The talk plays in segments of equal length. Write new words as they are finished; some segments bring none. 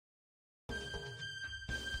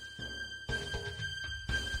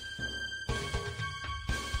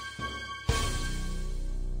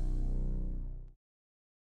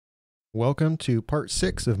Welcome to part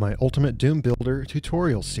 6 of my Ultimate Doom Builder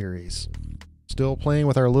tutorial series. Still playing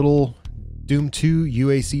with our little Doom 2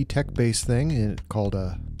 UAC tech base thing called,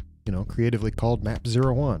 creatively called Map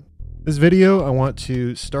 01. This video, I want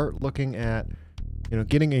to start looking at,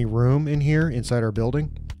 getting a room in here inside our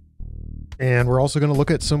building. And we're also going to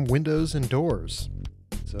look at some windows and doors.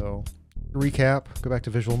 So, to recap, go back to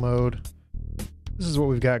visual mode. This is what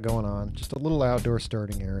we've got going on. Just a little outdoor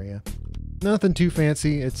starting area. Nothing too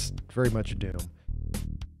fancy, it's very much Doom.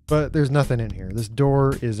 But there's nothing in here. This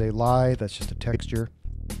door is a lie, that's just a texture.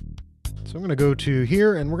 So I'm going to go to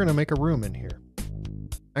here and we're going to make a room in here.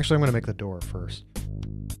 Actually, I'm going to make the door first.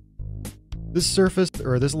 This surface,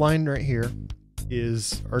 or this line right here,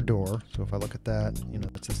 is our door. So if I look at that,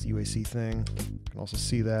 it's this UAC thing. You can also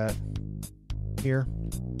see that here.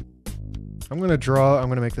 I'm going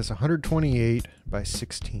to make this 128 by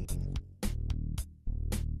 16.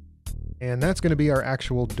 And that's going to be our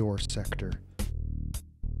actual door sector.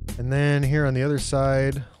 And then here on the other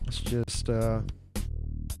side, let's just, draw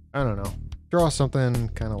something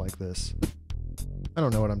kind of like this. I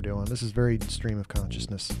don't know what I'm doing. This is very stream of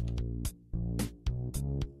consciousness.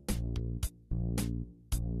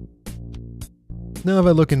 Now if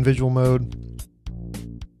I look in visual mode,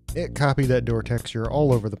 it copied that door texture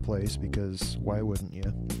all over the place because why wouldn't you?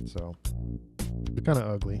 So, it's kind of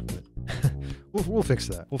ugly, but we'll fix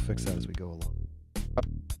that. We'll fix that as we go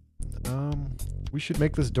along. We should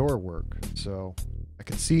make this door work. So I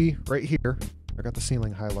can see right here, I got the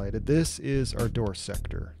ceiling highlighted. This is our door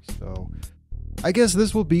sector. So I guess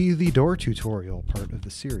this will be the door tutorial part of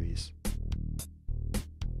the series.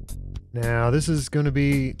 Now this is going to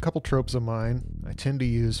be a couple tropes of mine. I tend to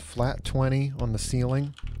use flat 20 on the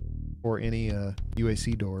ceiling for any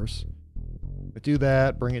UAC doors. But do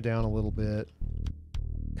that, bring it down a little bit.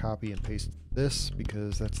 Copy and paste this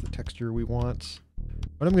because that's the texture we want.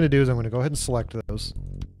 What I'm going to do is I'm going to go ahead and select those.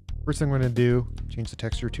 First thing I'm going to do, change the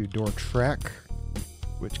texture to doortrack,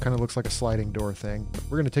 which kind of looks like a sliding door thing.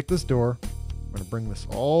 We're going to take this door, I'm going to bring this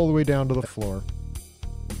all the way down to the floor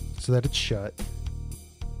so that it's shut.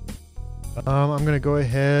 I'm going to go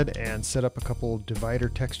ahead and set up a couple divider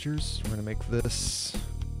textures. We're going to make this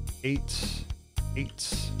 8,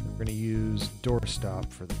 8. We're going to use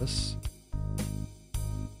doorstop for this.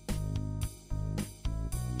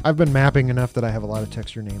 I've been mapping enough that I have a lot of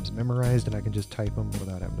texture names memorized and I can just type them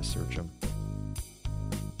without having to search them.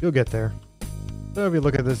 You'll get there. So if you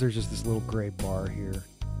look at this, there's just this little gray bar here.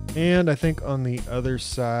 And I think on the other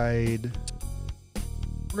side,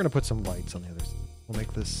 we're going to put some lights on the other side. We'll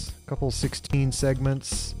make this a couple 16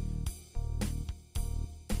 segments.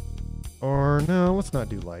 Or no, let's not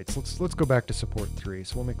do lights. Let's go back to support 3.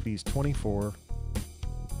 So we'll make these 24.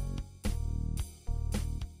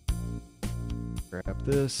 Grab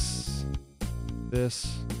this,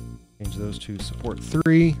 change those to support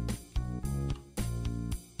 3.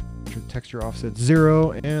 Texture offset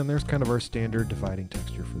 0, and there's kind of our standard dividing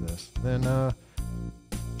texture for this. Then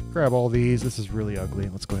grab all these. This is really ugly.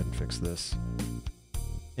 Let's go ahead and fix this.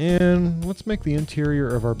 And let's make the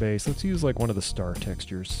interior of our base. Let's use like one of the star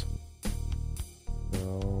textures.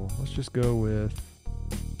 So let's just go with,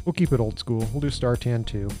 we'll keep it old school. We'll do star tan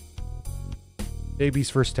 2. Baby's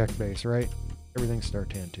first tech base, right? Everything's star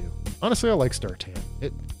tan 2. Honestly, I like star tan.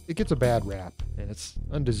 It gets a bad rap, and it's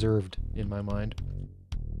undeserved in my mind.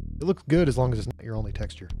 It looks good as long as it's not your only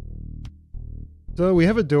texture. So we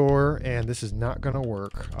have a door, and this is not going to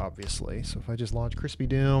work, obviously. So if I just launch Crispy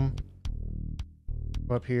Doom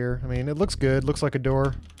up here, I mean, it looks good. Looks like a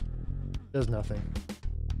door. Does nothing.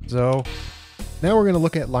 So now we're going to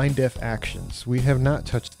look at line def actions. We have not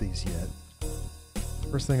touched these yet.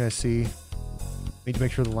 First thing I see, need to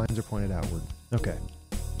make sure the lines are pointed outward. Okay.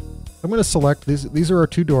 I'm going to select these. These are our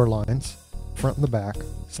 2 door lines, front and the back.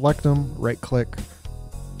 Select them, right click.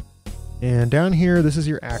 And down here, this is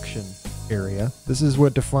your action area. This is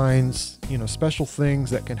what defines, special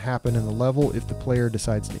things that can happen in the level if the player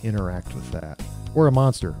decides to interact with that. Or a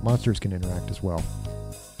monster. Monsters can interact as well.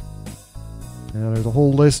 Now there's a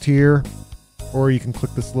whole list here. Or you can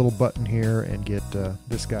click this little button here and get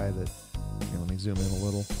this guy that, let me zoom in a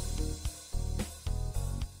little.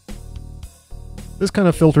 This kind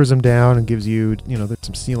of filters them down and gives you, there's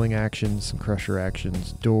some ceiling actions, some crusher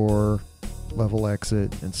actions, door, level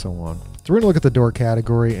exit, and so on. So we're going to look at the door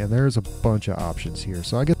category, and there's a bunch of options here.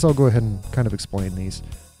 So I guess I'll go ahead and kind of explain these.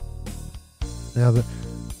 Now,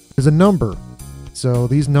 there's a number. So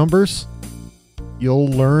these numbers, you'll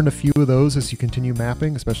learn a few of those as you continue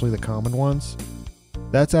mapping, especially the common ones.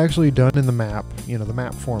 That's actually done in the map, the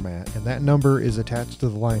map format, and that number is attached to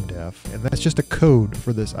the line def, and that's just a code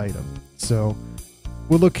for this item. So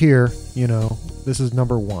we'll look here, this is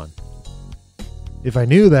number 1. If I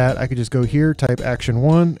knew that, I could just go here, type action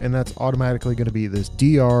 1, and that's automatically going to be this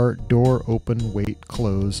DR, door, open, wait,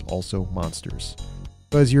 close, also monsters.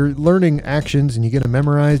 So as you're learning actions and you get them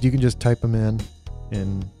memorized, you can just type them in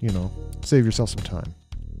and, you know, save yourself some time.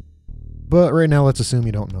 But right now, let's assume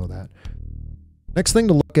you don't know that. Next thing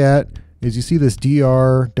to look at is you see this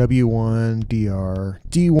DR, W1, DR,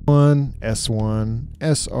 D1, S1,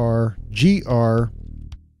 SR, GR,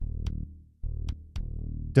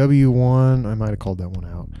 W1, I might have called that one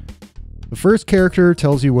out. The first character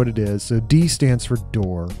tells you what it is, so D stands for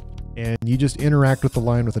door, and you just interact with the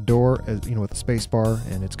line with a door, as you know, with a space bar,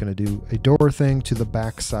 and it's going to do a door thing to the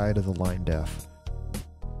back side of the line def.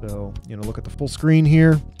 So, you know, look at the full screen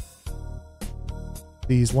here.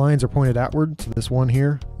 These lines are pointed outward, so this one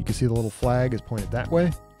here, you can see the little flag is pointed that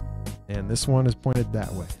way, and this one is pointed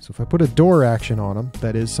that way. So if I put a door action on them,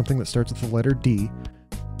 that is something that starts with the letter D,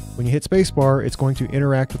 when you hit spacebar, it's going to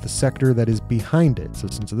interact with the sector that is behind it. So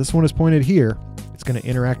since this one is pointed here, it's going to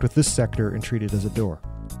interact with this sector and treat it as a door.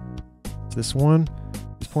 So this one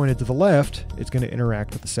is pointed to the left, it's going to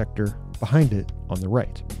interact with the sector behind it on the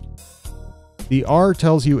right. The R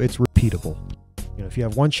tells you it's repeatable. You know, if you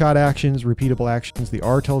have one-shot actions, repeatable actions, the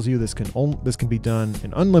R tells you this can be done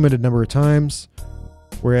an unlimited number of times.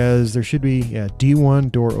 Whereas there should be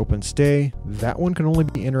D1, door, open, stay. That one can only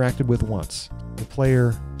be interacted with once. The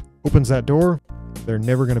player opens that door, they're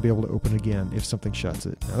never going to be able to open again if something shuts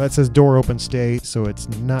it. Now that says door, open, stay, so it's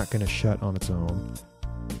not going to shut on its own.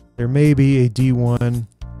 There may be a D1,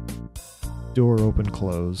 door, open,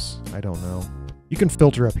 close. I don't know. You can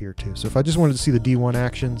filter up here too. So if I just wanted to see the D1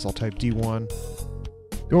 actions, I'll type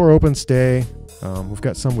D1. Door, open, stay. We've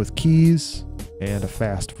got some with keys and a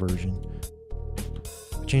fast version.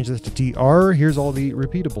 Change this to DR. Here's all the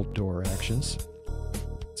repeatable door actions.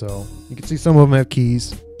 So you can see some of them have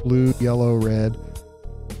keys, blue, yellow, red.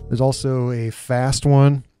 There's also a fast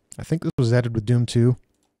one. I think this was added with Doom 2.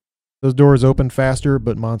 Those doors open faster,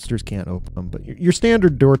 but monsters can't open them. But your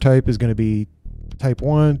standard door type is going to be type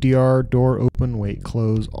 1, DR, door, open, wait,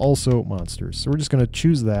 close, also monsters. So we're just going to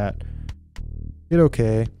choose that, hit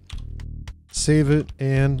OK, save it,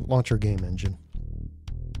 and launch our game engine.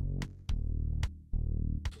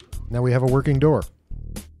 Now we have a working door.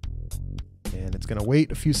 And it's going to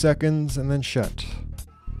wait a few seconds and then shut.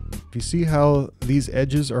 If you see how these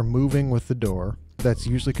edges are moving with the door, that's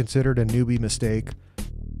usually considered a newbie mistake.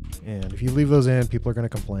 And if you leave those in, people are going to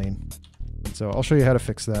complain. So I'll show you how to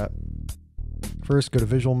fix that. First, go to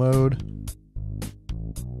visual mode.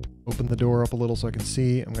 Open the door up a little so I can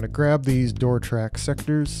see. I'm going to grab these door track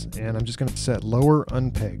sectors and I'm just going to set lower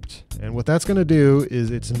unpegged. And what that's going to do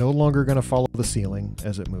is it's no longer going to follow the ceiling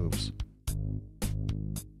as it moves.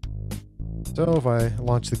 So if I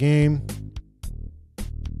launch the game,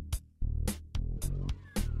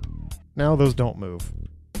 now those don't move.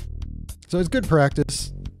 So it's good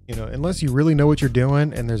practice, you know, unless you really know what you're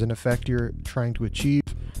doing and there's an effect you're trying to achieve.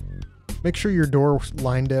 Make sure your door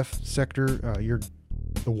line def sector,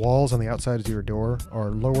 the walls on the outside of your door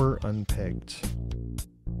are lower unpegged.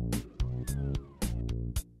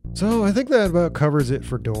 So I think that about covers it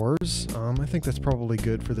for doors. I think that's probably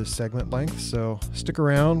good for this segment length. So stick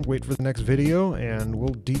around, wait for the next video, and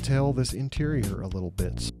we'll detail this interior a little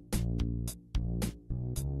bit.